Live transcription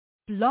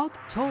Blog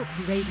Talk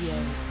Radio.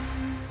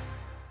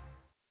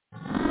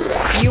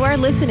 You are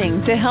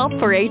listening to Help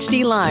for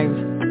HD Live,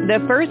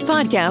 the first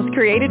podcast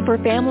created for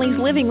families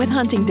living with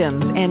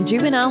Huntington's and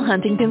juvenile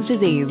Huntington's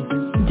disease.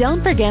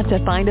 Don't forget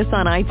to find us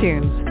on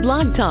iTunes,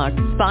 Blog Talk,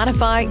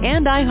 Spotify,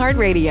 and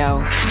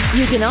iHeartRadio.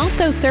 You can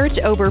also search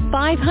over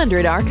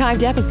 500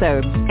 archived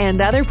episodes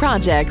and other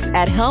projects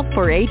at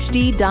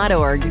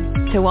helpforhd.org.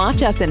 To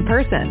watch us in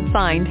person,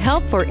 find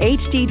Help for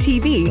HD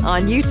TV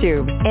on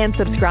YouTube and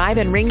subscribe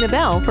and ring the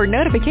bell for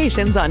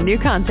notifications on new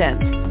content.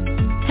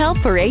 Help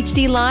for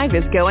HD Live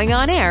is going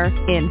on air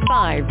in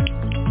 5,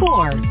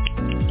 4,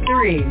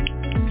 3,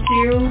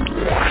 2.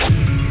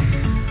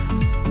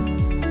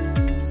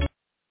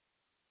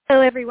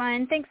 Hello,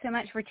 everyone. Thanks so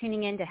much for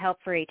tuning in to Help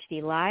for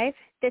HD Live.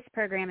 This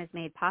program is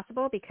made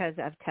possible because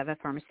of Teva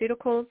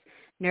Pharmaceuticals,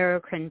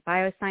 Neurocrine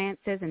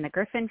Biosciences, and the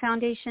Griffin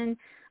Foundation.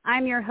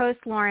 I'm your host,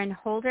 Lauren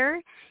Holder,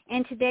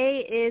 and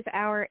today is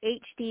our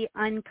HD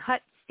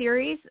Uncut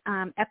Series,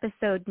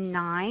 episode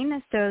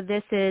 9. So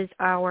this is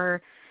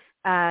our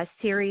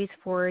series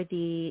for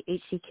the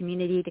HD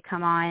community to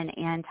come on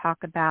and talk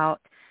about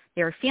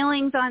their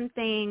feelings on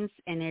things,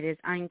 and it is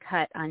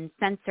uncut,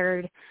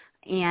 uncensored.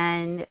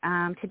 And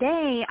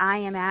today I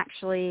am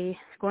actually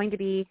going to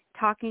be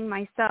talking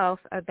myself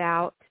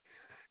about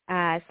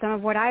some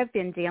of what I've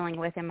been dealing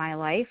with in my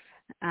life.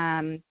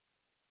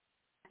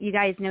 You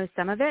guys know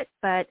some of it,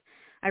 but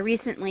I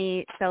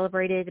recently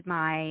celebrated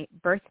my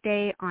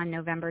birthday on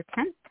November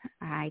 10th.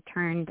 I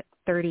turned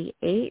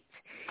 38.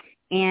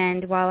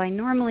 And while I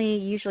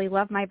usually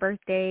love my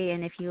birthday,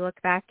 and if you look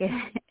back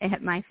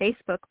at my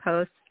Facebook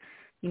posts,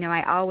 you know,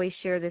 I always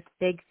share this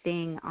big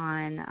thing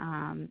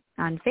on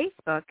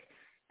Facebook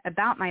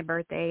about my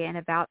birthday and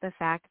about the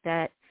fact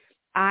that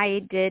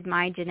I did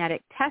my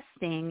genetic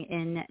testing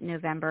in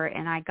November,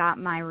 and I got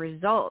my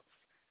results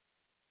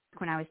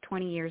when I was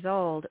 20 years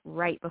old,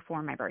 right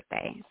before my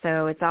birthday.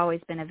 So it's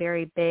always been a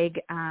very big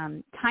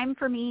time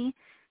for me,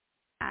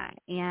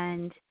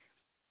 and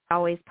I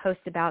always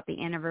post about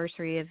the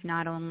anniversary of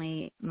not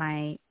only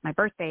my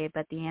birthday,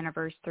 but the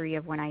anniversary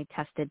of when I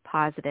tested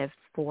positive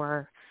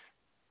for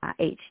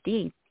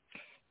HD.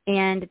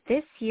 And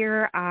this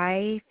year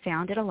I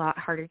found it a lot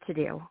harder to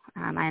do.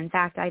 In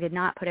fact, I did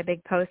not put a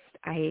big post.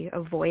 I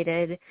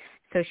avoided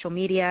social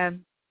media.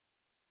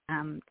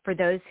 For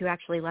those who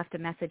actually left a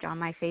message on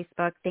my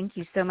Facebook, thank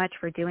you so much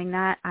for doing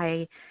that.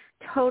 I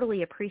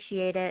totally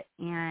appreciate it,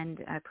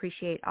 and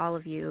appreciate all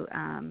of you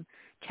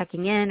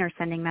checking in or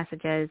sending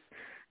messages.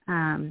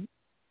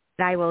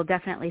 I will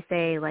definitely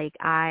say,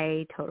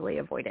 I totally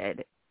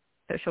avoided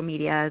social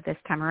media this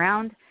time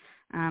around.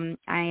 I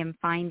am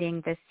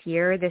finding this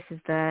year, this is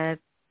the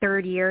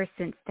third year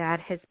since Dad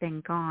has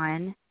been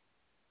gone,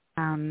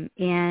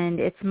 and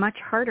it's much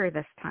harder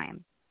this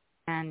time.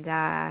 And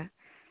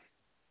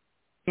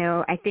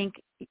I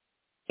think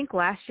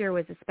last year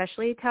was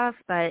especially tough,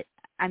 but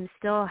I'm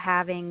still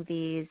having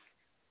these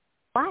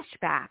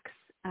flashbacks,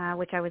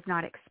 which I was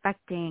not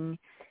expecting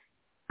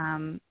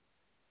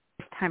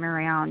this time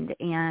around,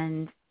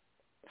 and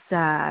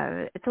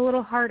it's a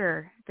little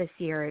harder this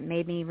year. It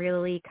made me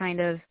really kind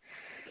of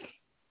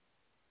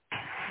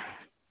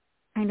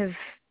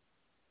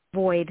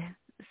avoid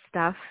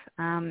stuff,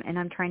 and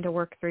I'm trying to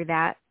work through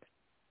that.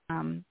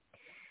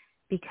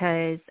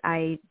 Because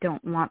I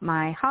don't want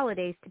my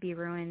holidays to be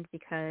ruined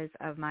because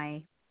of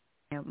my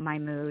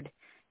mood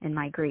and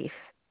my grief.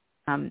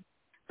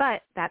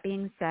 But that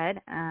being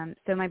said,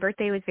 so my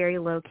birthday was very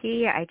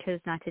low-key. I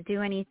chose not to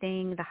do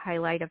anything. The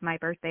highlight of my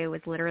birthday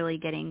was literally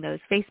getting those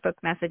Facebook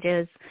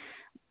messages.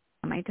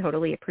 I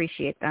totally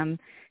appreciate them.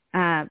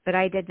 But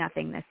I did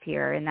nothing this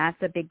year, and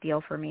that's a big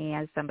deal for me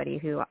as somebody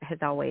who has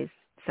always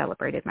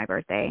celebrated my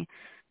birthday.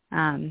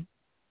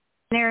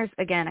 There's,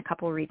 again, a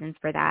couple reasons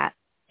for that.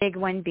 Big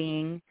one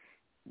being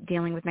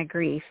dealing with my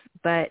grief,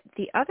 but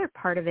the other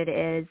part of it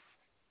is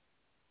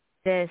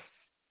this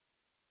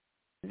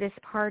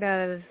part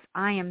of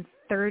I am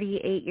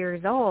 38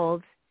 years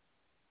old,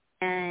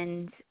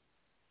 and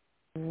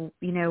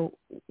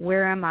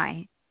where am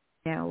I?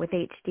 With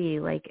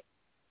HD,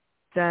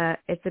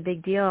 it's a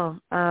big deal.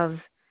 Of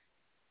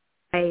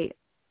I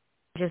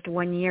just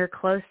 1 year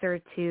closer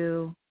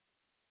to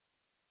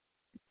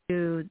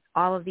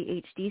all of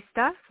the HD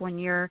stuff. 1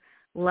 year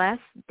less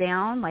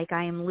down,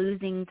 I am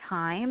losing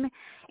time,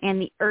 and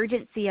the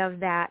urgency of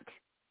that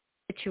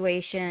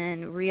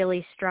situation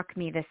really struck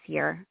me this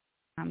year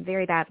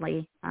very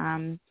badly.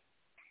 I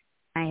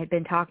had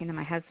been talking to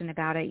my husband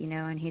about it,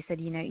 and he said,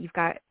 you've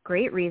got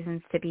great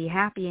reasons to be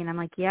happy, and I'm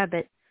like, yeah,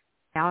 but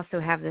I also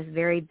have this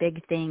very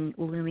big thing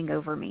looming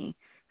over me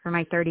for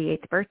my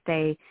 38th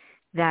birthday,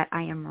 that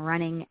I am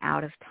running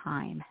out of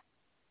time.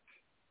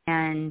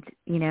 And,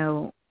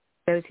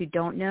 those who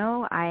don't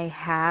know, I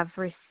have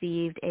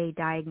received a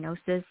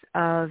diagnosis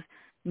of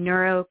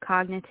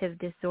neurocognitive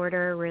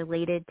disorder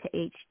related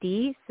to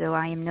HD, so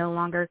I am no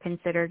longer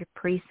considered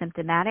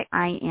pre-symptomatic.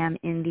 I am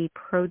in the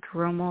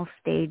prodromal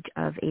stage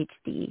of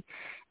HD,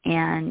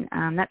 and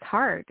that's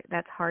hard.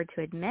 That's hard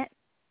to admit.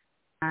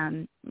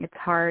 It's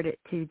hard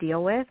to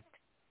deal with.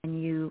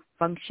 and you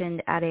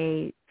functioned at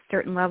a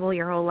certain level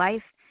your whole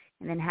life,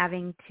 and then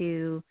having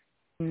to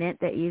admit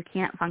that you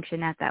can't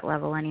function at that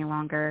level any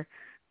longer,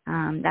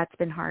 that's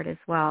been hard as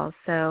well.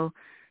 So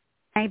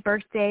my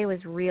birthday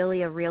was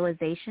really a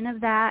realization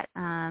of that,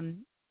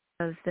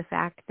 of the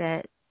fact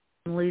that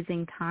I'm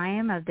losing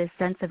time, of this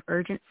sense of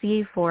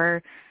urgency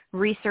for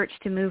research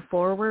to move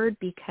forward,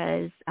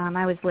 because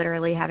I was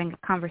literally having a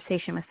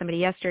conversation with somebody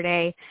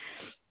yesterday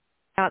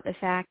about the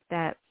fact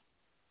that,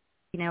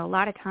 a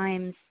lot of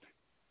times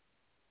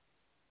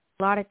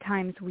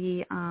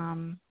we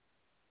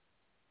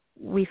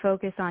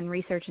focus on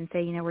research and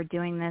say, we're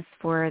doing this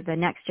for the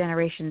next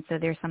generation, so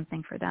there's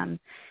something for them.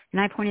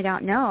 And I pointed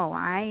out, no,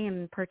 I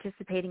am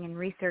participating in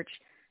research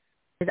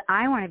because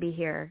I want to be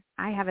here.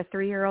 I have a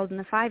 3-year-old and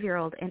a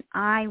 5-year-old, and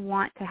I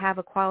want to have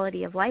a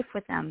quality of life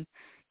with them,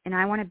 and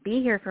I want to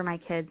be here for my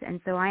kids. And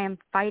so I am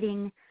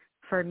fighting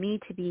for me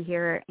to be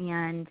here,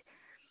 and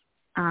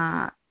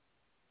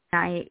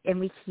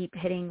we keep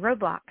hitting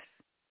roadblocks.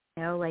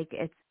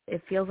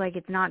 It feels like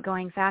it's not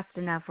going fast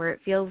enough, or it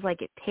feels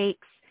like it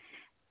takes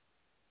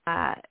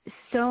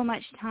so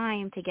much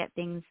time to get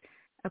things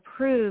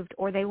approved,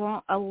 or they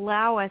won't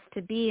allow us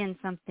to be in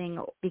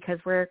something because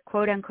we're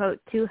quote unquote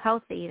too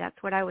healthy. That's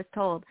what I was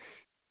told.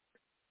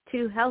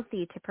 Too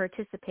healthy to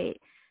participate.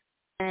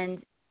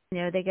 And,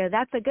 they go,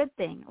 that's a good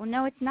thing. Well,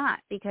 no, it's not,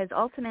 because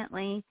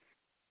ultimately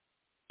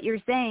what you're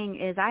saying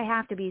is I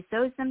have to be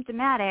so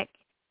symptomatic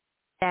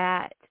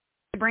that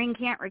the brain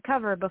can't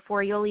recover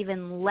before you'll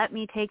even let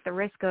me take the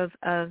risk of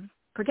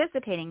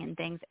participating in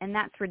things. And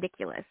that's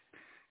ridiculous.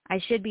 I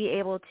should be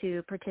able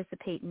to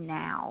participate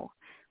now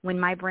when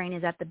my brain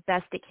is at the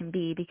best it can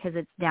be, because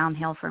it's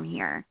downhill from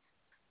here.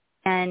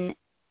 And it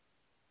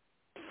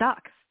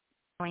sucks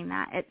doing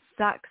that. It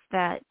sucks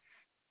that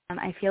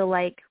I feel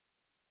like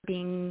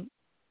being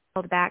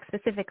held back,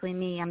 specifically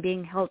me, I'm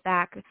being held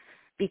back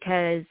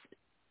because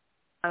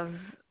of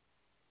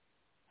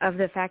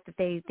the fact that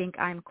they think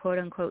I'm quote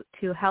unquote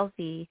too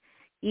healthy,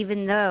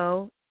 even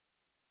though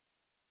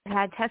I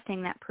had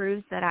testing that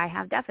proves that I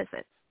have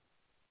deficits.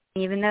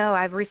 Even though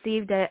I've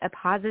received a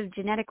positive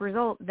genetic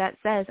result that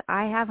says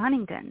I have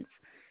Huntington's.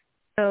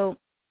 So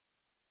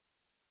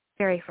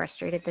very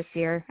frustrated this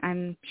year.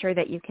 I'm sure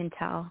that you can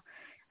tell.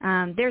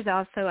 There's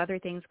also other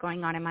things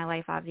going on in my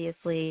life,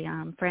 obviously,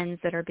 friends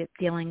that are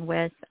dealing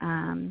with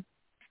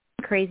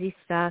crazy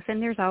stuff,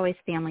 and there's always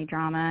family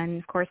drama, and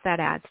of course that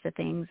adds to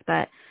things.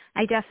 But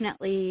I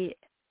definitely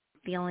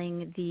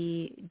feeling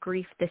the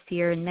grief this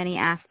year in many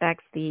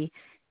aspects, the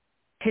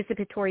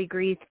anticipatory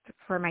grief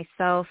for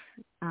myself,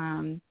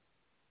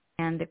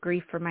 and the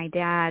grief for my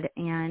dad,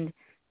 and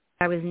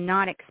I was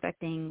not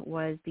expecting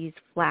was these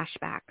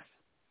flashbacks.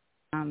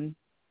 And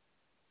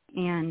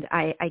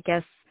I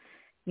guess,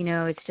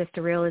 it's just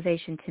a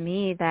realization to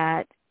me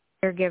that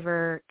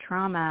caregiver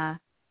trauma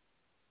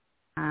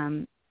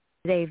is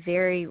a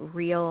very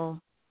real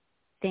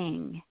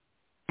thing,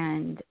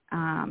 and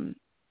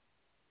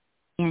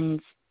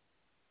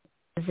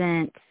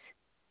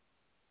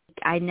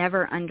I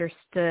never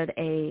understood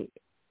a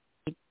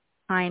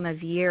time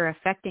of year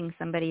affecting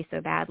somebody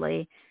so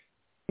badly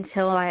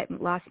until I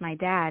lost my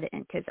dad,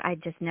 and because I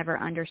just never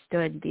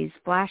understood these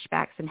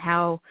flashbacks and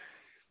how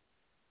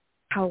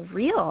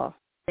real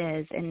it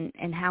is,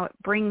 and how it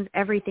brings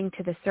everything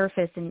to the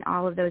surface and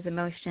all of those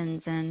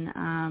emotions.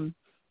 And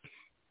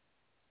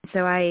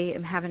so I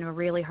am having a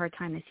really hard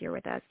time this year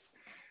with this.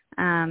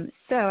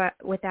 So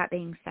with that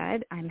being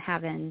said, I'm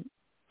having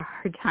a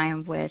hard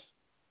time with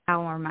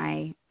how are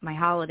my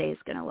holidays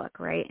going to look,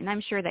 right? And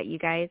I'm sure that you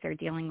guys are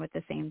dealing with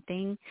the same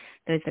thing.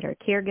 Those that are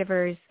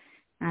caregivers,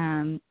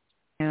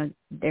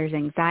 there's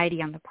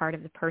anxiety on the part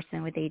of the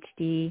person with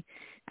HD.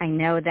 I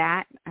know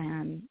that.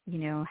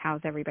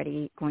 How's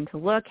everybody going to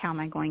look? How am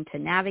I going to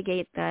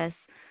navigate this?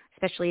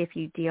 Especially if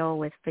you deal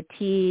with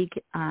fatigue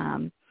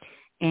and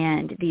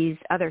these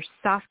other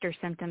softer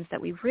symptoms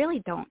that we really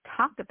don't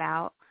talk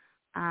about,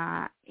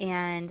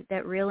 and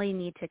that really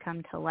need to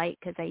come to light,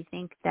 because I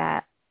think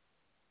that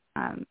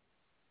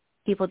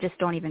people just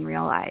don't even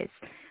realize.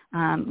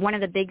 One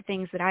of the big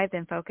things that I've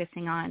been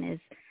focusing on is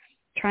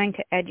trying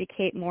to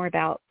educate more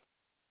about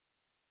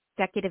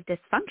executive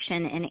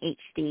dysfunction in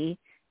HD,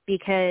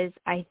 because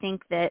I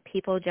think that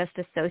people just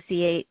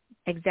associate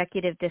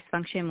executive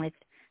dysfunction with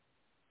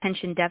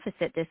attention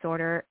deficit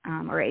disorder,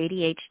 or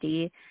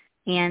ADHD,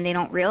 and they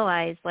don't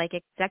realize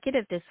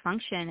executive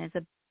dysfunction is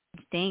a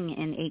big thing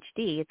in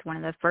HD. It's one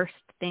of the first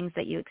things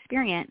that you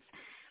experience.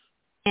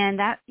 And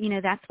that,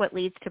 that's what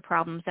leads to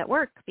problems at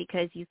work,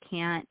 because you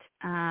can't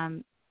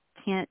plan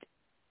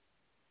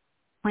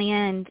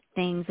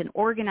things and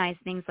organize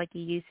things like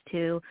you used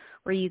to,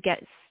 or you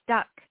get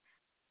stuck.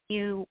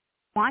 You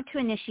want to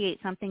initiate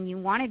something, you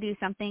want to do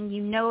something,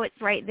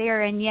 it's right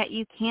there, and yet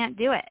you can't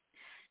do it.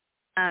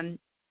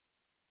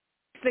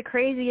 It's the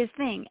craziest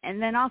thing.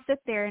 And then I'll sit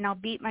there and I'll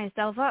beat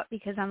myself up,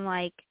 because I'm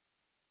like,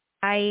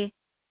 I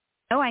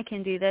know I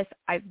can do this.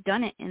 I've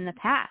done it in the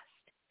past.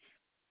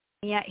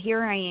 Yet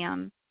here I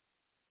am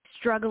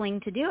struggling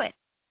to do it,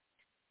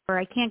 or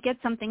I can't get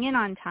something in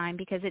on time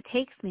because it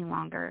takes me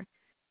longer.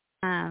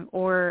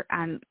 or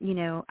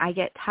I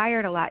get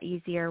tired a lot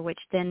easier, which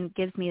then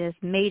gives me this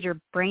major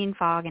brain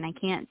fog, and I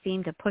can't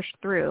seem to push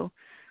through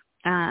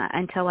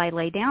until I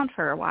lay down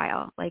for a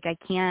while. Like I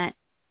can't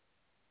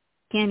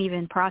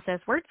even process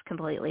words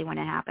completely when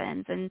it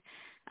happens,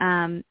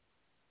 and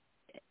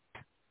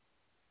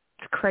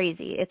it's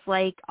crazy. It's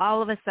like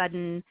all of a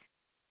sudden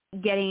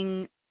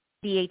getting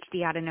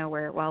ADHD out of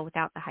nowhere, well,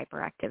 without the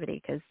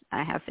hyperactivity because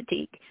I have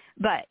fatigue.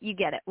 But you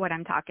get it, what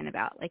I'm talking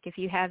about. Like if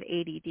you have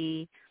ADD,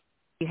 you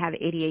have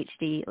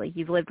ADHD, like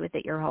you've lived with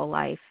it your whole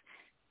life.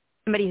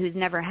 Somebody who's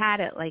never had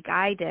it like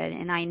I did,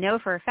 and I know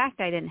for a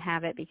fact I didn't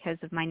have it because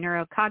of my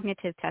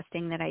neurocognitive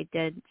testing that I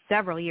did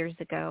several years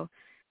ago,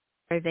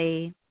 where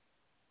they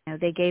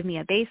gave me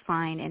a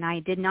baseline, and I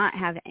did not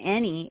have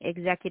any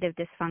executive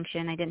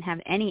dysfunction. I didn't have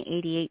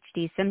any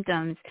ADHD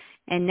symptoms,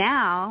 and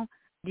now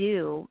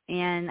do,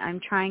 and I'm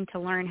trying to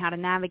learn how to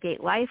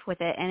navigate life with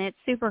it, and it's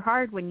super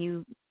hard when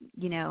you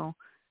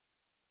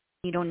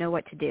don't know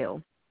what to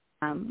do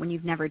when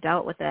you've never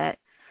dealt with it.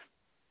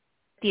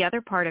 The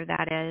other part of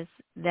that is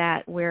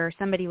that where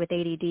somebody with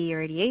ADD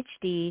or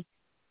ADHD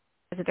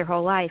has it their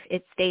whole life,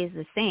 it stays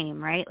the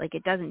same, right? Like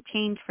it doesn't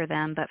change for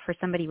them, but for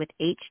somebody with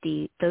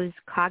HD, those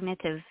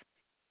cognitive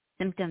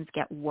symptoms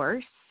get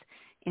worse,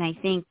 and I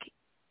think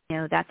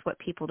that's what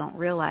people don't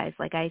realize.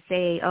 Like I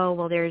say, oh,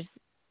 well, there's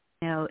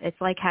it's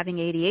like having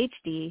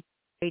ADHD,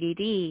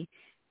 ADD,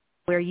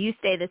 where you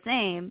stay the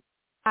same,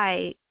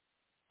 I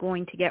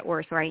going to get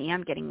worse, or I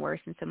am getting worse,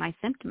 and so my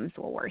symptoms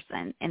will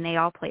worsen, and they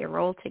all play a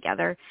role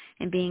together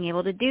in being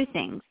able to do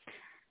things.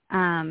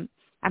 I'm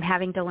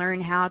having to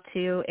learn how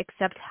to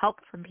accept help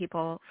from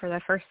people for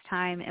the first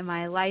time in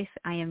my life.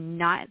 I am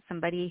not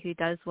somebody who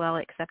does well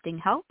accepting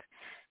help.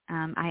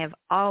 I have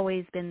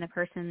always been the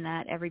person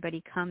that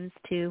everybody comes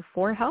to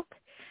for help,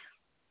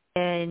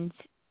 and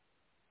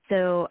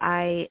so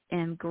I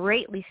am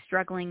greatly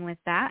struggling with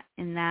that,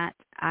 in that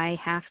I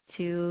have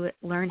to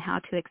learn how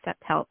to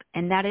accept help,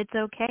 and that it's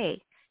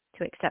okay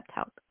to accept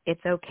help.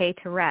 It's okay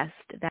to rest.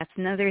 That's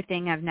another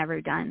thing I've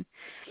never done.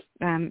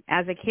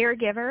 As a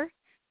caregiver,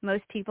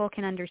 most people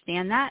can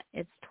understand that.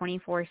 It's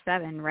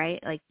 24/7,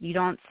 right? Like you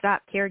don't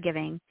stop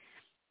caregiving.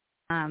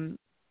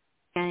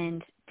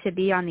 And to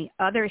be on the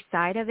other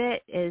side of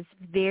it is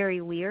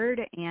very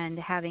weird, and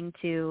having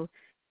to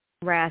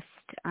rest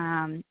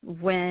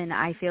when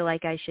I feel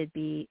like I should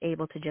be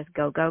able to just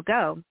go.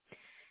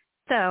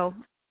 So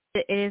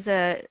it is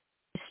a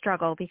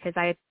struggle because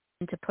I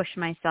tend to push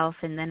myself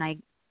and then I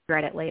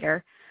regret it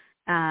later,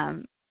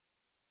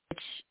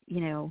 which,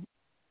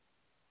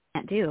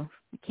 can't do.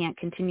 I can't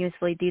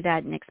continuously do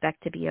that and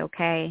expect to be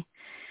okay.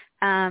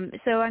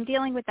 So I'm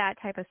dealing with that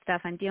type of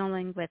stuff. I'm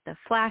dealing with the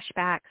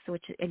flashbacks,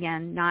 which,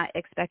 again, not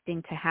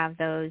expecting to have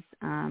those.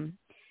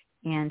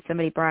 And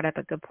somebody brought up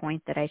a good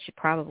point that I should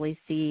probably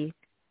see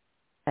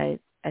a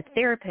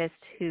therapist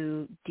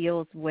who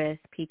deals with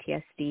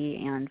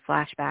PTSD and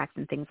flashbacks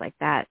and things like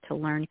that to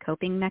learn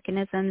coping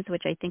mechanisms,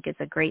 which I think is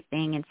a great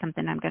thing and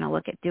something I'm going to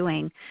look at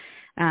doing.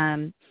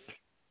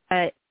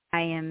 But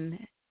I am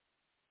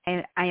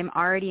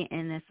already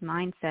in this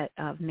mindset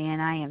of, man,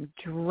 I am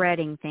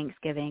dreading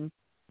Thanksgiving,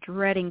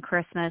 dreading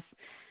Christmas.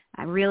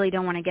 I really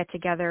don't want to get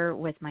together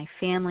with my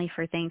family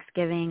for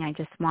Thanksgiving. I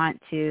just want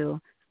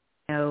to,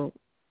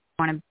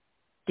 want to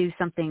do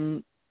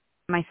something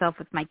myself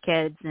with my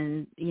kids,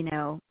 and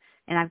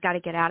and I've got to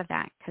get out of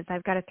that because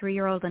I've got a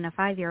 3-year-old and a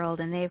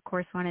 5-year-old, and they of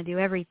course want to do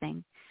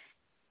everything,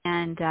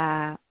 and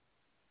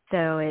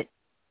so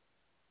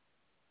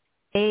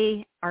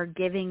they are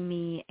giving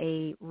me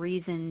a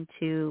reason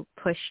to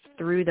push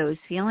through those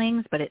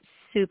feelings, but it's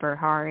super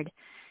hard,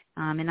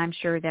 and I'm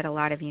sure that a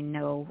lot of you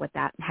know what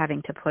that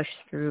having to push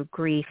through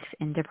grief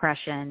and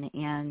depression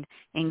and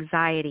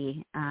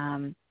anxiety.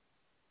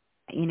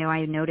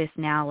 I notice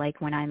now,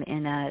 like when I'm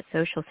in a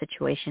social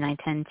situation, I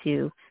tend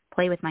to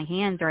play with my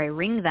hands or I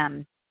wring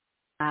them.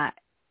 I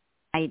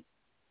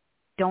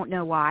don't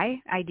know why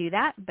I do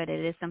that, but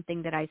it is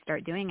something that I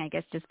start doing, I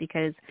guess, just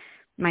because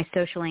my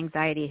social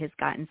anxiety has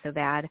gotten so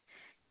bad.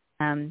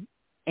 And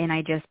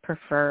I just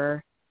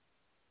prefer,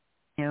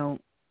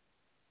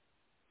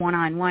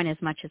 one-on-one as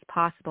much as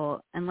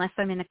possible, unless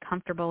I'm in a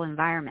comfortable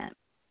environment,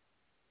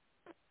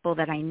 people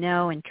that I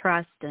know and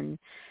trust, and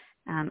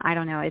I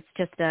don't know. It's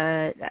just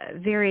a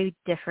very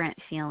different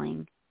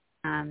feeling.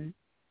 And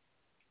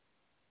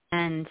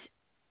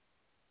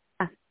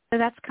so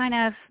that's kind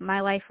of my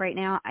life right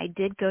now. I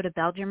did go to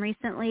Belgium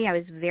recently. I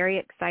was very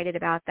excited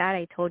about that.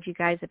 I told you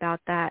guys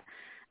about that.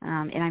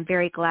 And I'm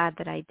very glad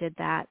that I did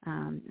that.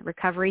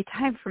 Recovery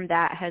time from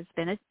that has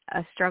been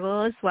a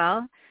struggle as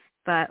well,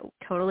 but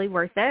totally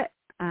worth it.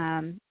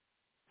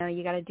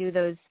 You got to do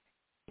those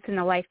in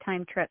a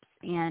lifetime trips,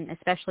 and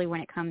especially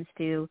when it comes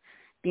to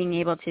being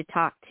able to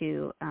talk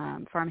to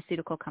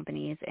pharmaceutical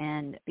companies,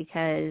 and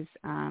because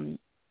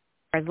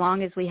as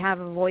long as we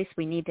have a voice,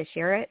 we need to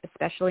share it,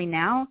 especially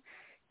now.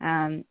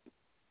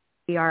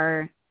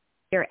 We're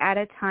at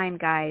a time,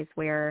 guys,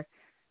 where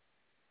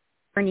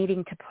we're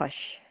needing to push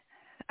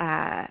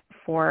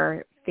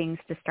for things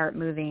to start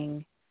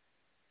moving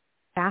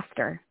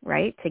faster,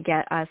 right, to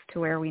get us to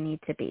where we need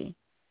to be.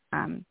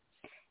 And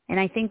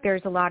I think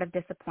there's a lot of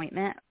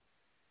disappointment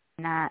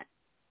in that,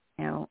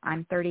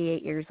 I'm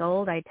 38 years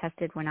old. I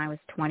tested when I was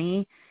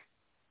 20,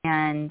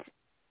 and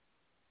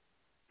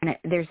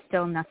there's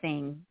still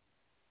nothing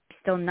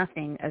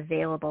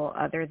available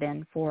other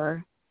than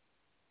for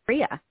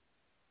Korea.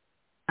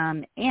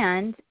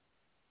 And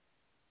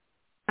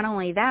not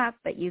only that,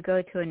 but you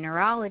go to a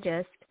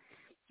neurologist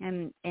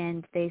and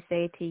they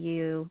say to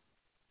you,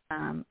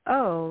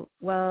 oh,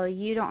 well,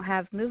 you don't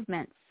have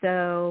movement,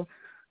 so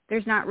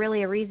there's not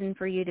really a reason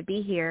for you to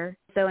be here.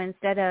 So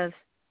instead of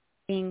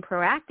being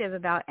proactive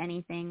about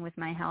anything with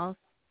my health,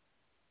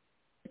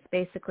 it's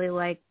basically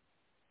like,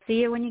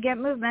 see you when you get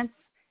movements,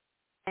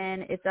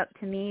 and it's up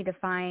to me to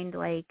find,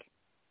 like,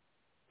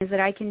 things that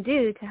I can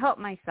do to help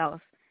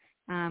myself.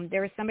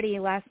 There was somebody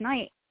last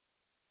night,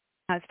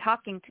 I was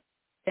talking to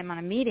them on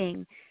a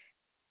meeting,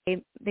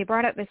 they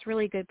brought up this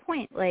really good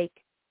point, like,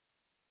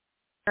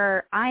 there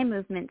are eye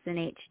movements in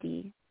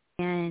HD,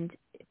 and,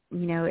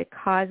 it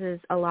causes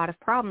a lot of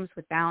problems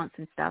with balance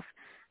and stuff.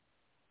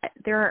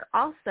 There are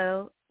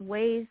also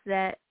ways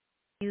that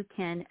you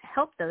can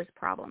help those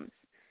problems,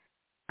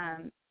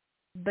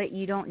 but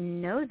you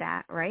don't know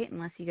that, right,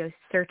 unless you go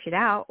search it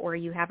out, or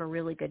you have a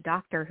really good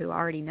doctor who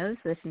already knows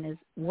this and is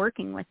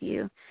working with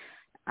you.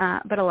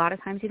 But a lot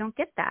of times you don't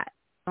get that.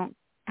 You don't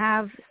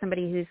have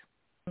somebody who's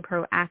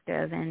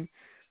proactive and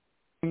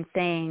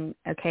saying,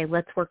 okay,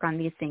 let's work on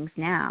these things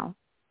now.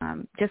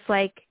 Just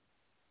like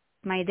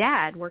my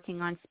dad working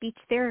on speech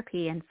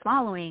therapy and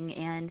swallowing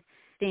and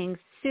things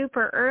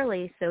super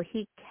early, so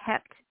he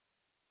kept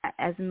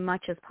as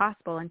much as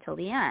possible until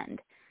the end.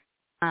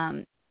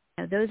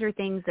 Those are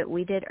things that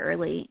we did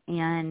early,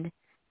 and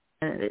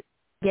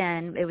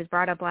again, it was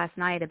brought up last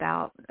night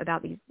about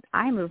these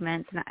eye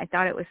movements, and I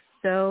thought it was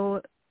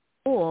so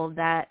cool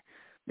that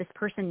this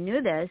person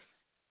knew this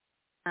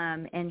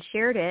and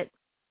shared it,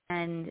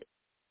 and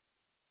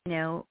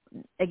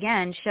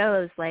again,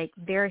 shows like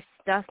there's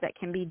stuff that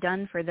can be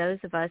done for those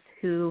of us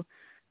who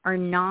are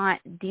not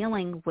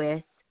dealing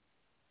with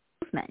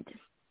movement.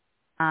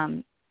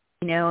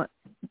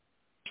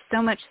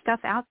 So much stuff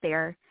out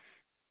there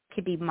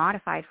could be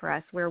modified for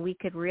us where we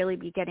could really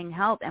be getting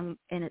help, and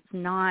it's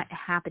not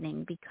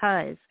happening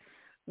because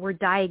we're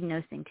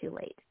diagnosing too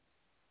late.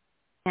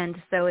 And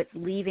so it's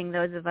leaving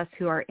those of us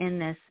who are in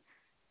this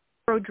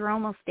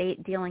prodromal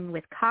state dealing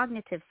with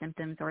cognitive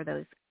symptoms, or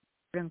those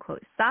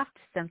quote-unquote soft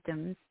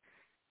symptoms,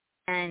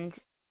 and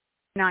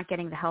not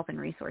getting the help and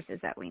resources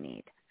that we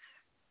need.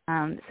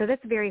 So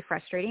that's very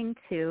frustrating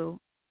to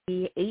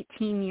be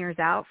 18 years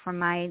out from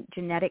my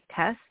genetic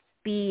tests,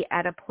 be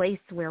at a place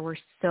where we're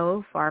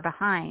so far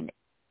behind.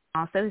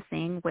 Also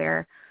seeing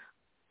where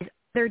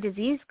other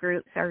disease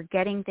groups are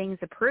getting things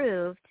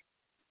approved,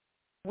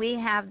 we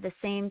have the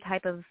same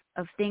type of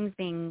things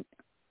being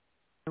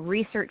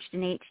researched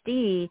in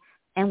HD,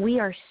 and we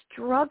are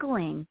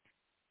struggling.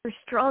 We're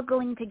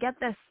struggling to get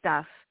this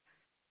stuff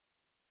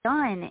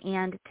done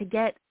and to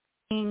get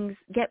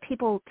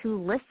people to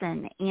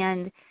listen,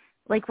 and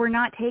like we're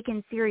not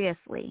taken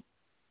seriously.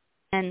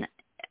 And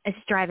it's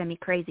driving me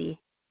crazy.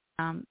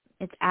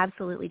 It's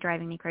absolutely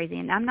driving me crazy.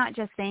 And I'm not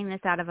just saying this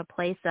out of a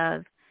place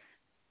of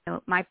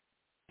my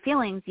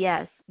feelings,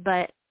 yes,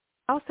 but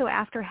also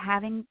after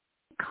having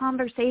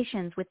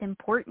conversations with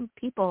important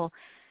people,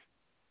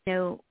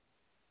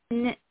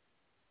 in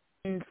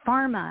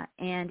pharma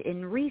and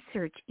in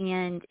research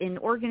and in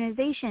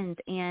organizations,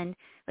 and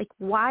like,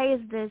 why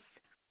is this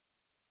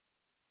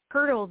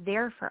hurdle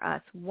there for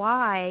us?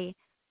 Why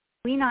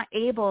are we not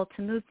able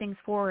to move things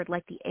forward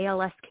like the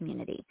ALS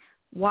community?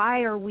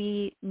 Why are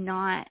we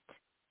not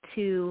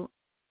to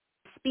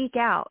speak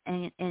out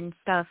and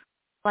stuff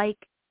like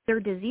their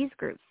disease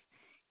groups?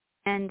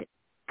 And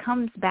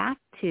comes back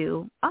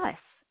to us,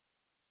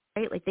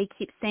 right? Like they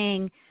keep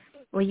saying,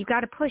 well, you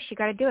got to push, you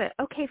got to do it.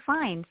 Okay,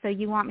 fine. So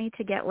you want me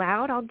to get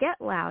loud? I'll get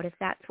loud if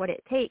that's what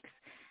it takes.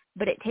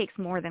 But it takes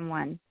more than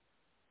one.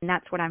 And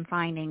that's what I'm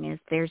finding is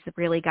there's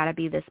really got to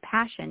be this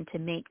passion to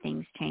make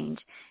things change.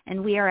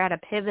 And we are at a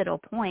pivotal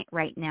point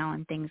right now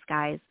in things,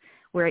 guys,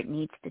 where it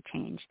needs to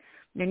change.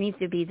 There needs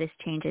to be this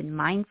change in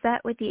mindset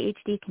with the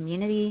HD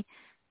community.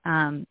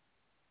 There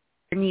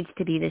needs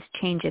to be this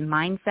change in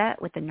mindset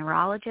with the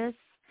neurologists,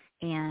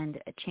 and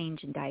a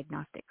change in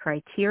diagnostic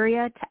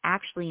criteria to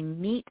actually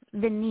meet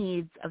the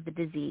needs of the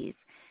disease.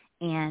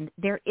 And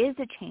there is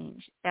a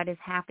change that is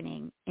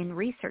happening in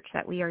research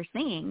that we are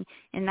seeing,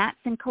 and that's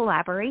in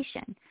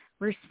collaboration.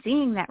 We're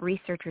seeing that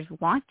researchers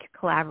want to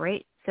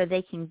collaborate so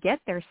they can get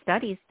their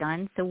studies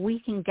done so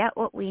we can get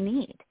what we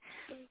need.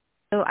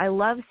 So I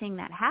love seeing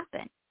that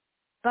happen.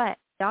 But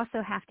we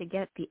also have to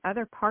get the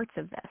other parts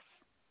of this.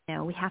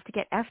 We have to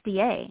get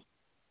FDA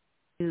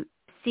to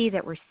see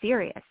that we're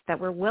serious, that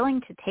we're willing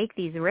to take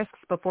these risks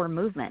before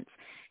movements,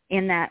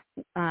 in that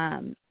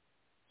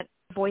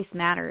voice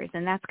matters.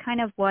 And that's kind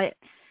of what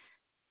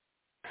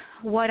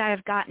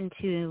I've gotten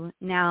to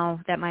now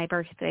that my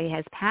birthday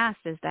has passed,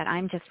 is that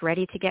I'm just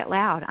ready to get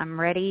loud. I'm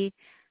ready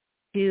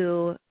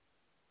to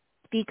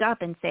speak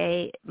up and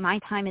say, my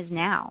time is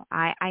now.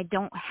 I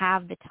don't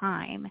have the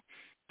time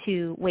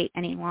to wait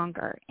any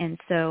longer. And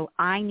so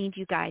I need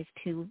you guys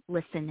to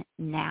listen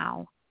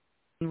now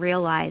and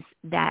realize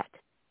that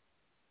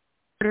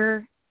in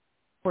order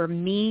for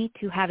me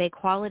to have a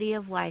quality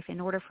of life,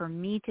 in order for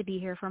me to be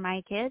here for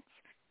my kids,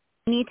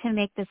 I need to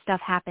make this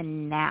stuff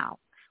happen now.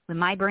 When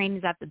my brain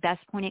is at the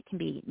best point it can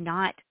be,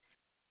 not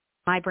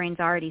my brain's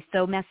already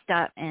so messed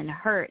up and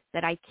hurt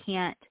that I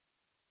can't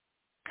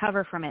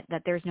recover from it,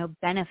 that there's no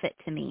benefit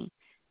to me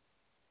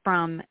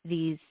from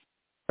these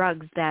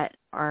drugs that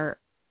are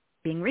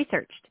being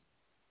researched.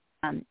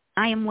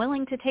 I am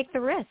willing to take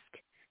the risk.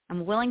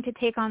 I'm willing to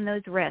take on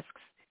those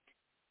risks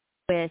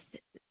with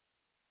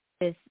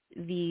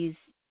these,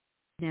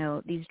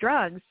 these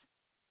drugs,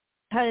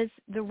 because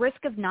the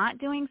risk of not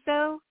doing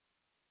so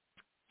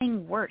is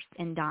getting worse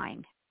and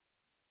dying.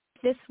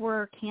 If this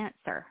were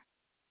cancer,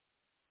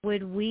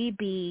 would we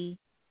be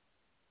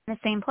in the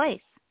same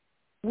place?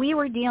 We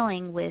were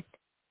dealing with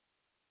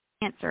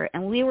cancer,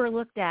 and we were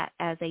looked at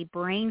as a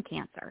brain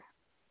cancer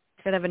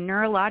instead of a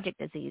neurologic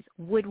disease.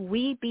 Would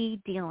we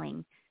be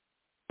dealing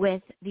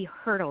with the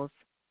hurdles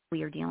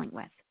we are dealing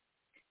with?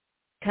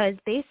 Because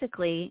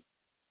basically,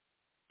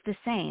 it's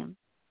the same.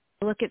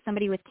 You look at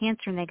somebody with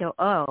cancer and they go,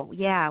 oh,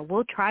 yeah,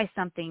 we'll try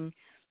something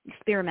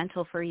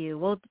experimental for you.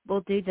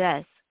 We'll do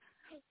this.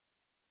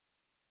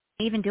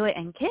 Even do it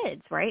in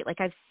kids, right?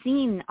 Like, I've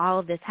seen all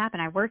of this happen.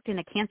 I worked in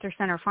a cancer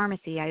center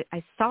pharmacy.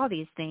 I saw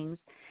these things.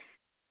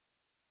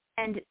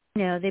 And,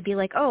 they'd be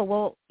like, oh,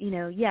 well,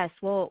 yes,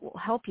 we'll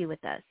help you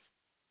with this.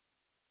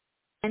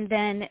 And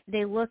then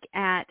they look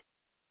at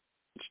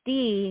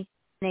HD and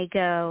they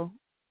go,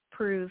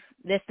 prove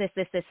this.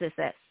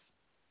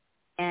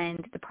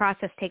 And the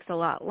process takes a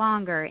lot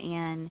longer,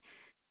 and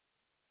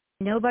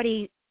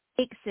nobody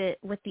takes it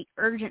with the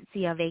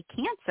urgency of a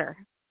cancer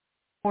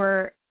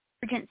or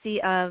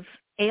urgency of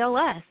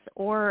ALS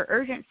or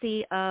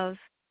urgency of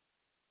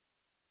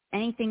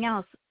anything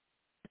else.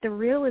 The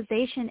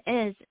realization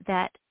is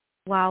that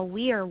while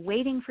we are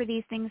waiting for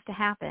these things to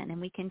happen and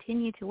we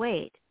continue to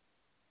wait,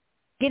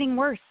 it's getting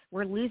worse.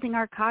 We're losing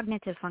our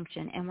cognitive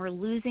function and we're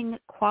losing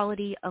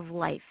quality of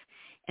life.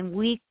 And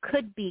we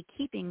could be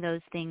keeping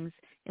those things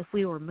if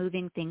we were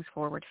moving things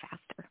forward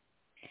faster.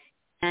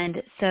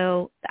 And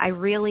so I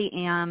really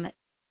am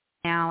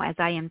now, as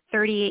I am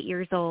 38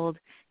 years old,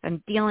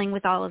 I'm dealing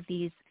with all of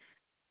these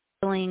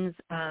feelings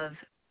of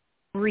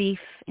grief,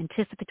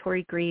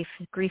 anticipatory grief,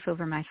 grief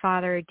over my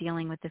father,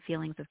 dealing with the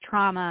feelings of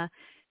trauma.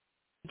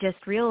 Just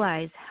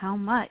realize how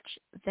much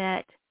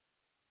that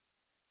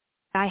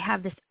I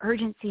have this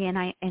urgency, and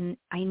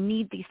I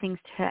need these things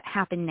to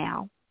happen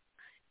now.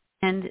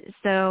 And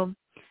so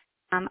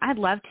I'd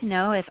love to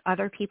know if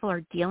other people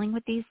are dealing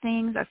with these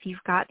things, if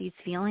you've got these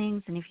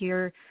feelings, and if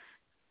you're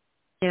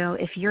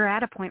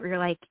at a point where you're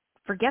like,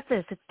 forget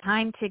this, it's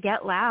time to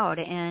get loud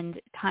and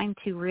time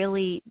to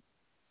really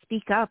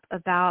speak up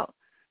about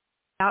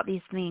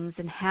these things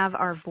and have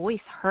our voice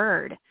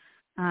heard,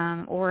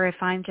 or if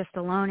I'm just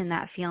alone in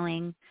that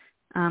feeling,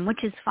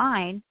 which is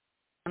fine.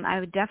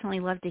 I would definitely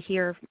love to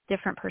hear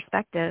different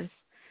perspectives.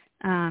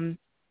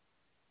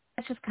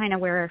 That's just kind of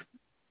where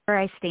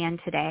I stand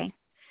today.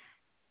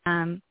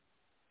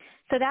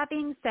 So that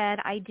being said,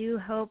 I do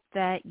hope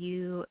that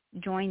you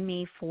join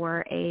me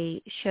for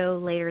a show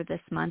later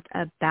this month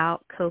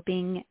about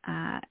coping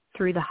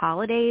through the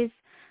holidays.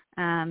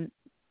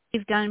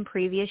 We've done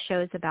previous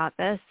shows about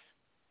this,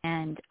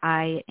 and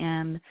I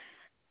am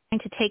trying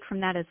to take from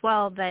that as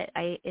well, but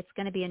it's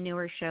going to be a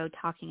newer show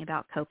talking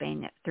about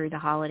coping through the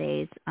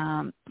holidays,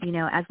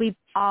 as we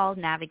all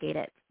navigate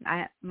it,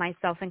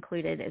 myself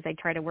included, as I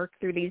try to work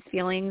through these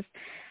feelings.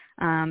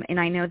 And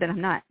I know that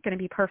I'm not going to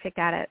be perfect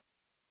at it.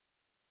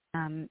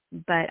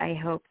 But I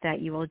hope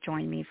that you will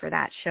join me for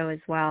that show as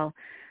well.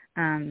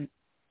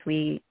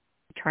 We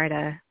try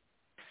to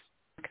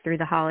work through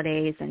the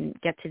holidays and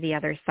get to the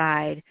other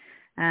side,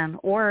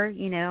 or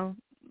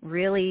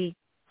really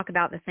talk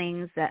about the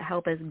things that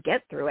help us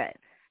get through it.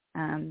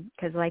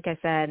 Because like I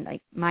said,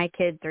 like, my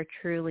kids are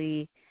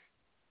truly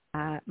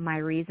my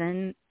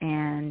reason.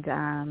 And,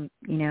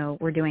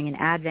 we're doing an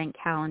Advent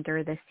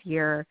calendar this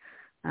year.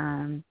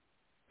 Going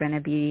to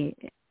be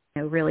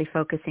really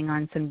focusing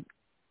on some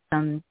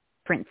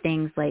different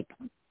things, like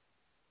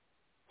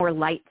more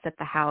lights at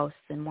the house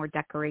and more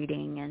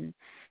decorating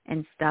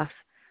and stuff.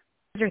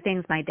 Those are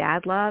things my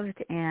dad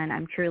loved, and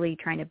I'm truly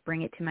trying to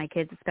bring it to my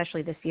kids,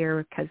 especially this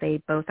year, because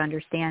they both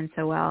understand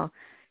so well.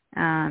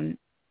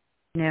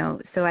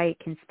 So I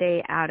can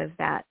stay out of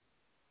that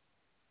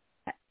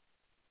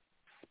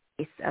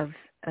space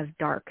of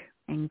dark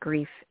and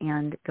grief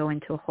and go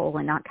into a hole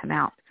and not come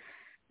out.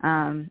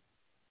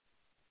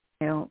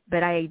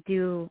 But I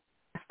do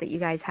ask that you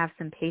guys have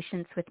some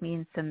patience with me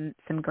and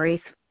some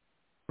grace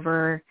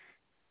over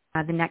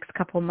the next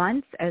couple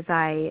months, as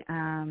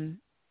I'm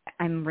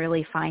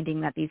really finding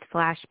that these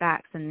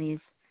flashbacks and these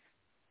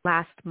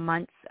last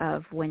months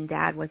of when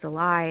Dad was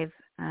alive,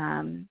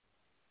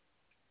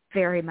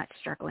 very much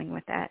struggling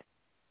with it.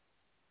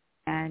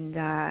 And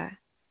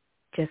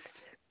just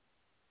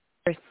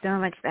there's so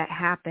much that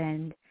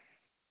happened,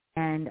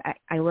 and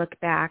I look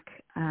back,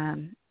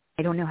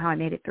 I don't know how I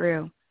made it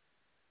through.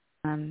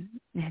 I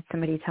had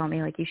somebody tell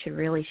me, like, you should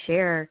really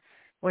share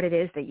what it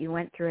is that you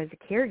went through as a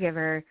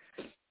caregiver,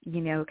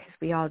 because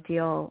we all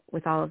deal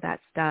with all of that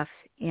stuff.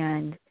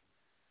 And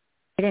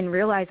I didn't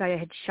realize I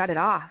had shut it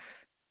off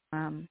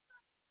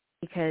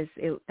because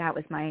that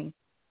was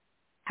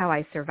how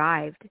I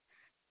survived.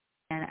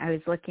 And I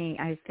was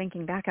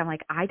thinking back, I'm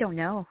like, I don't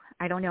know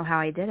how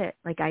I did it.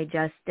 Like, I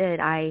just did.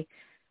 I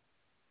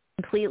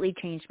completely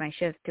changed my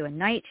shift to a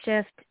night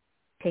shift,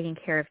 taking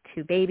care of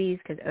 2 babies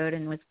because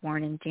Odin was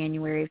born in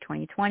January of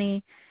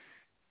 2020.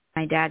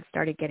 My dad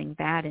started getting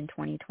bad in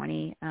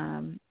 2020.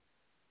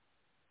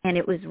 And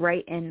it was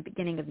right in the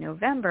beginning of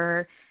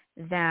November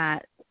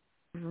that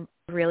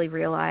really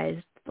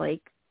realized,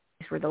 like,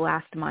 these were the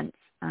last months.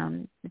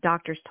 The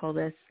doctors told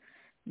us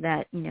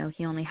that,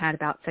 he only had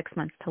about 6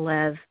 months to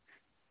live,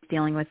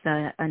 dealing with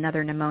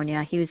another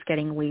pneumonia. He was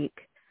getting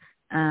weak.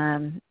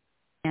 And,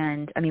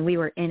 we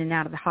were in and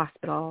out of the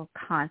hospital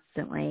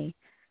constantly.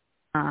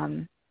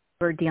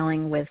 We're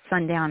dealing with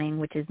sundowning,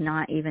 which is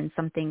not even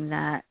something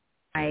that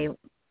I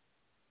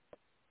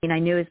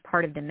knew as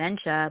part of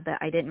dementia, but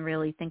I didn't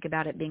really think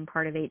about it being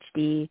part of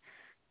HD.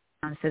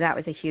 So that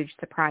was a huge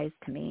surprise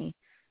to me.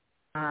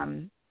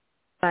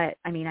 But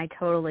I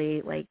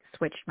totally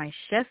switched my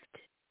shift,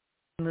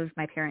 moved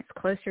my parents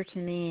closer to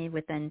me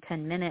within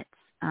 10 minutes.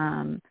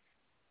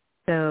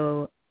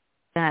 So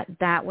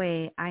that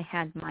way I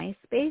had my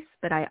space,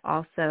 but I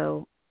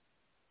also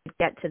could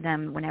get to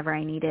them whenever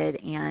I needed.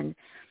 And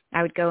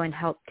I would go and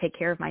help take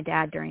care of my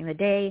dad during the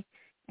day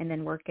and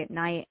then work at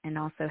night, and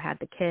also had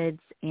the kids.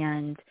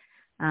 And,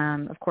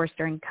 of course,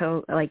 during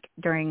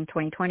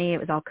 2020, it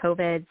was all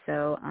COVID.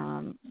 So,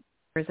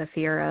 there was a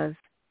fear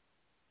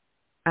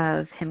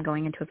of him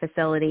going into a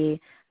facility,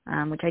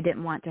 which I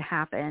didn't want to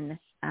happen,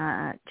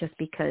 just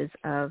because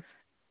of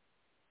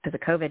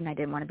COVID, and I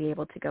didn't want to be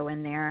able to go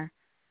in there,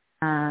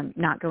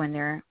 not go in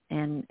there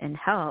and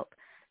help.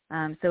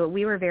 So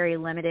we were very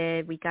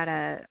limited. We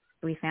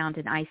found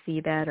an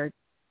ICU bed, or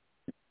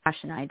Josh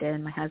and I did,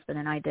 my husband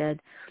and I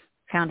did,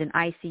 found an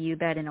ICU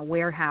bed in a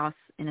warehouse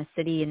in a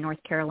city in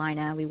North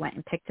Carolina. We went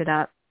and picked it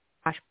up.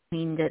 Josh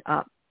cleaned it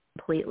up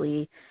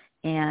completely,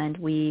 and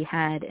we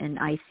had an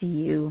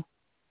ICU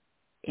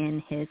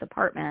in his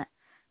apartment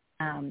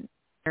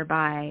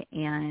nearby.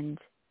 And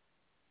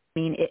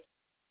we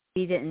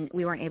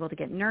weren't able to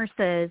get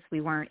nurses.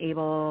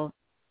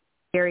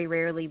 Very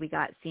rarely we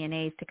got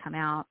CNAs to come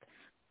out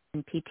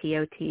and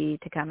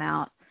PTOT to come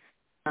out.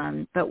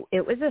 But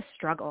it was a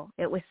struggle.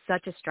 It was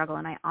such a struggle.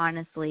 And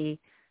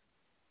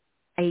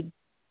I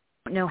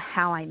don't know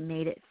how I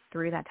made it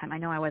through that time. I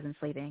know I wasn't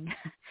sleeping.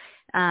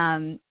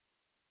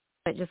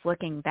 But just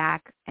looking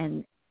back,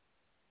 and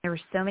there were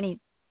so many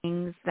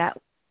things that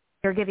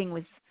caregiving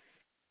was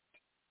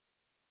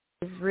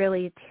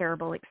really a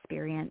terrible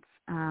experience.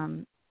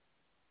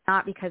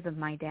 Not because of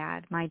my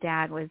dad. My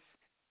dad was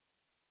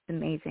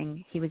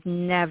amazing. He was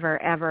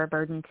never, ever a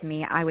burden to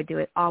me. I would do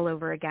it all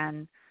over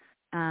again.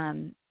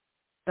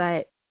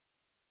 But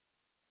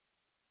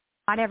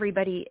not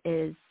everybody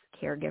is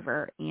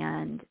caregiver.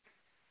 And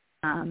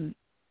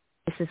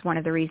this is one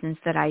of the reasons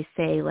that I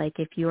say,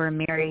 if you are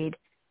married,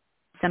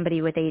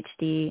 somebody with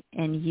HD,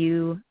 and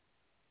you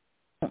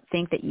don't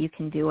think that you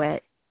can do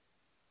it,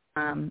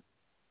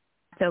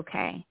 it's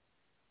okay.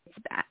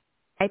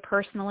 I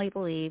personally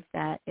believe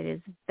that it is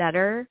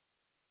better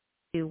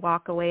to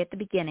walk away at the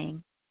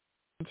beginning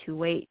and to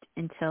wait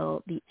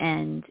until the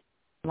end,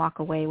 walk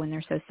away when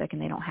they're so sick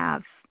and they don't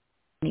have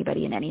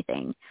anybody in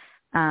anything.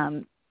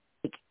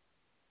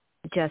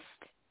 Just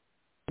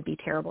would be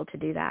terrible to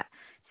do that.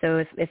 So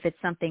if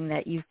it's something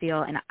that you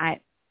feel, and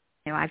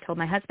I've told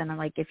my husband, I'm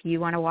like, if you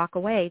want to walk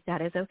away,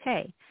 that is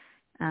okay.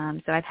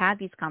 So I've had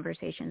these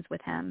conversations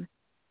with him,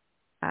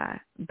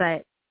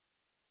 but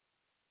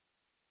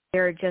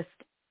there are just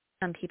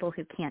some people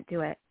who can't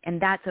do it,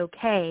 and that's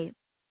okay.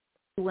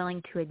 Be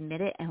willing to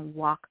admit it and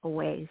walk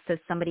away so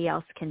somebody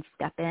else can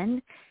step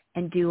in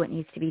and do what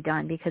needs to be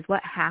done. Because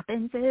what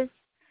happens is,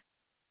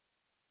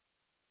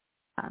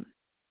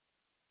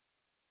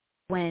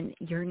 when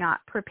you're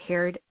not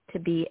prepared to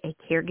be a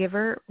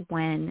caregiver,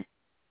 when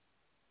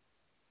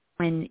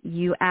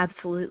you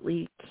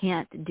absolutely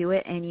can't do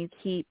it and you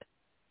keep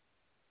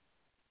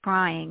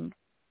trying,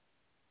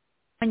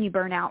 when you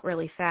burn out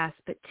really fast,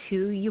 but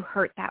 2, you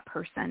hurt that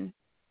person,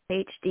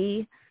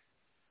 HD,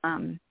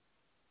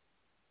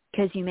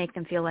 because you make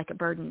them feel like a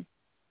burden.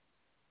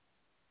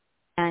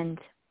 And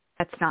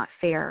that's not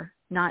fair,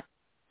 not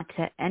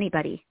to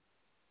anybody.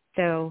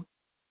 So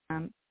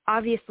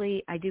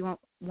obviously I do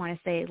want to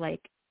say,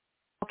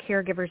 all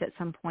caregivers at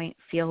some point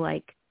feel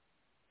like,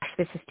 gosh,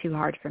 this is too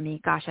hard for me.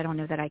 Gosh, I don't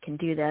know that I can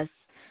do this,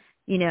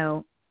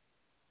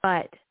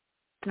 but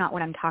it's not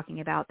what I'm talking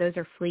about. Those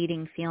are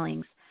fleeting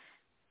feelings.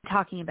 I'm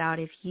talking about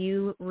if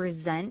you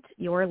resent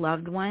your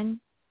loved one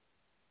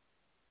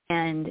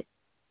and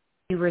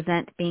you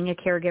resent being a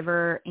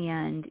caregiver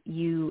and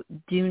you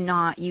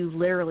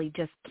literally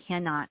just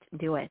cannot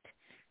do it,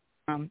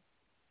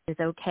 it's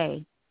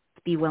okay. It's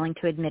be willing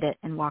to admit it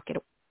and walk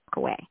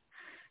away.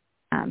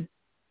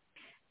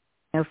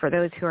 For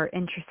those who are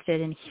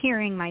interested in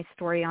hearing my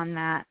story on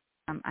that,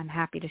 I'm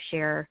happy to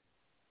share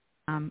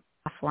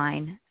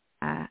offline,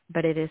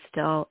 but it is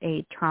still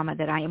a trauma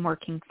that I am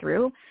working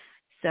through.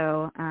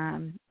 So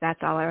that's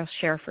all I'll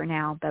share for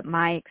now. But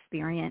my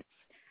experience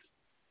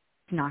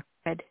is not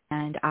good,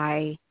 and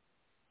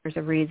there's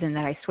a reason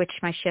that I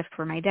switched my shift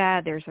for my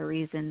dad. There's a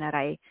reason that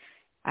I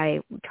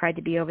tried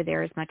to be over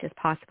there as much as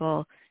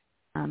possible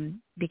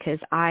because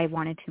I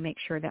wanted to make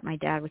sure that my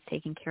dad was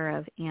taken care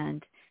of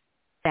and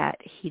that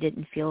he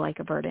didn't feel like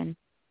a burden.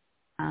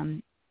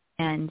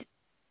 And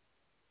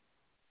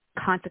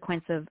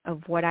consequence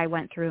of what I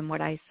went through and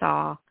what I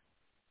saw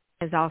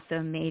has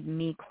also made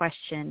me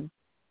question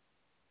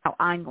how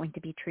I'm going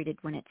to be treated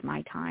when it's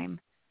my time.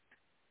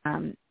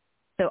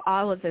 So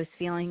all of those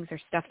feelings are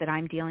stuff that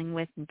I'm dealing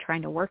with and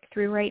trying to work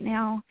through right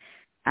now.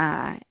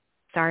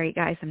 Sorry,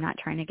 guys, I'm not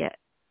trying to get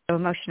so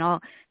emotional,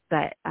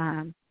 but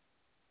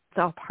it's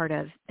all part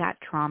of that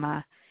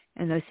trauma,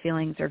 and those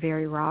feelings are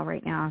very raw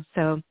right now.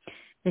 So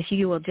if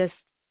you will just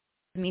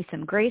give me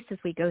some grace as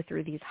we go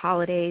through these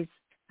holidays,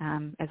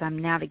 as I'm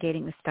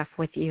navigating this stuff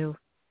with you,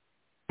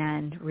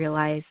 and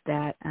realize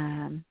that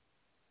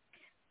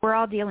we're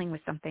all dealing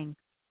with something,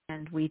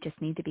 and we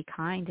just need to be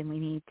kind, and we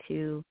need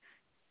to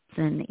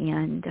listen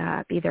and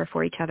be there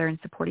for each other and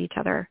support each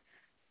other.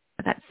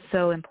 That's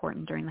so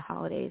important during the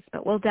holidays.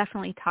 But we'll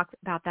definitely talk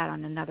about that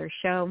on another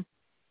show.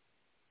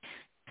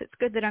 It's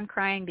good that I'm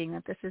crying, being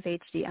that this is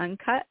HD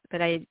Uncut,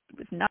 but I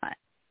was not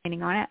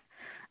planning on it.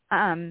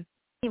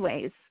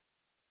 Anyways,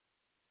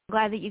 I'm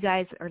glad that you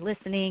guys are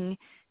listening.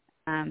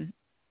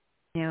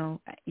 You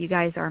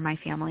guys are my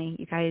family.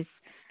 You guys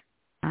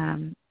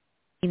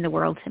mean the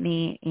world to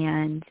me,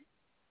 and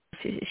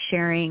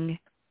sharing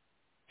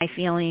my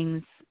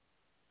feelings,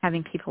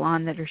 having people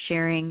on that are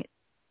sharing,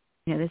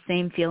 the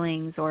same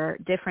feelings or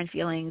different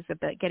feelings,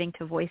 but getting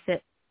to voice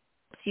it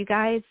to you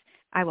guys,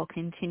 I will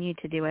continue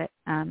to do it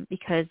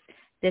because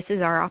this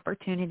is our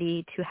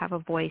opportunity to have a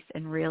voice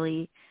and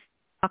really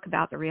talk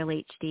about the real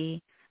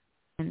HD.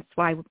 And that's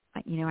why,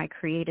 I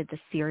created this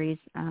series.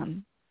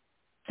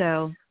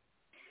 So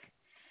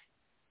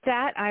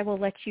that I will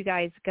let you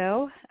guys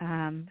go.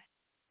 Don't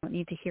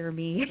need to hear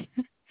me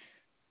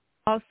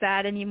all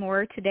sad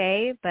anymore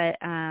today, but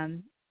I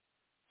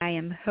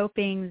am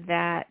hoping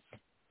that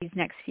these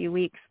next few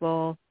weeks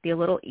will be a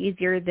little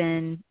easier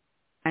than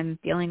I'm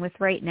dealing with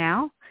right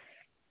now.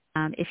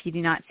 If you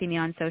do not see me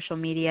on social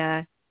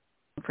media,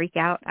 don't freak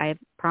out. I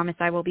promise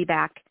I will be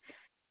back.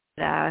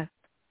 But, I'll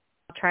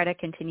try to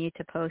continue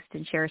to post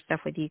and share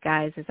stuff with you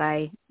guys as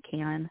I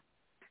can.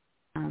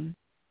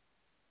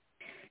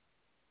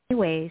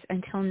 Anyways,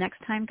 until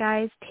next time,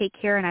 guys, take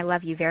care, and I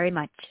love you very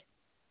much.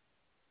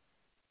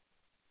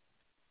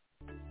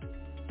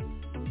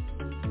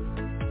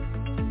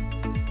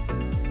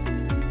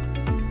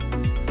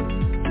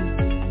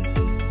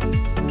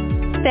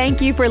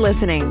 Thank you for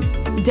listening.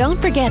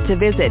 Don't forget to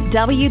visit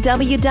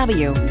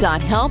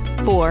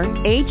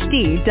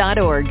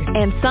www.help4hd.org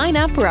and sign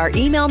up for our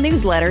email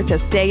newsletter to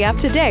stay up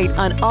to date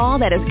on all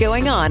that is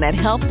going on at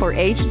Help for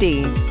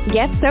HD.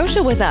 Get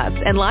social with us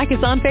and like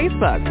us on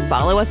Facebook,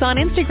 follow us on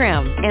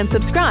Instagram, and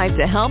subscribe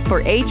to Help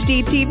for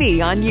HD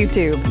TV on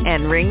YouTube,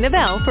 and ring the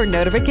bell for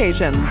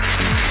notifications.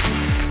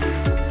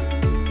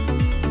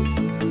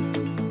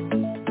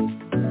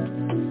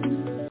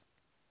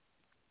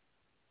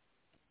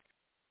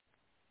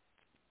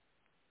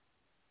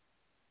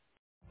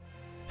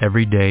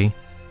 Every day,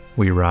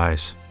 we rise,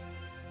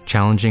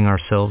 challenging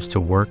ourselves to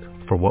work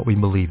for what we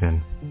believe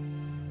in.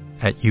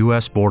 At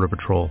U.S. Border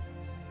Patrol,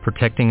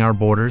 protecting our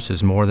borders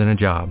is more than a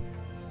job.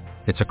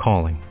 It's a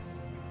calling.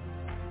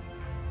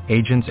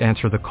 Agents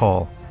answer the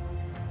call,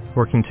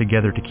 working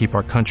together to keep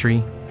our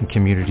country and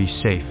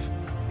communities safe.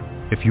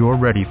 If you are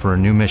ready for a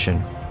new mission,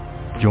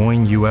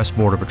 join U.S.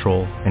 Border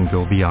Patrol and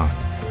go beyond.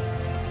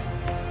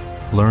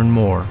 Learn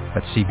more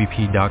at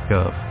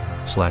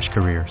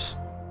cbp.gov/careers.